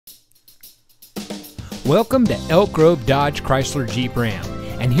Welcome to Elk Grove Dodge Chrysler Jeep Ram,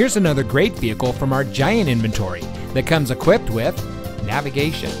 and here's another great vehicle from our giant inventory that comes equipped with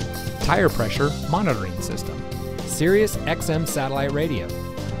navigation, tire pressure monitoring system, Sirius XM satellite radio,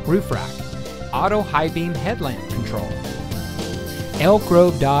 roof rack, auto high beam headlamp control. Elk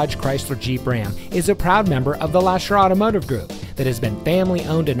Grove Dodge Chrysler Jeep Ram is a proud member of the Lasher Automotive Group that has been family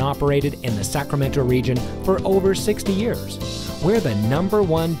owned and operated in the Sacramento region for over 60 years. We're the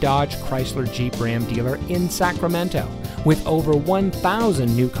 #1 Dodge Chrysler Jeep Ram dealer in Sacramento with over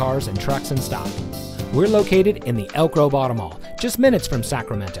 1,000 new cars and trucks in stock. We're located in the Elk Grove Auto Mall, just minutes from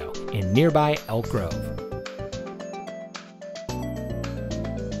Sacramento in nearby Elk Grove.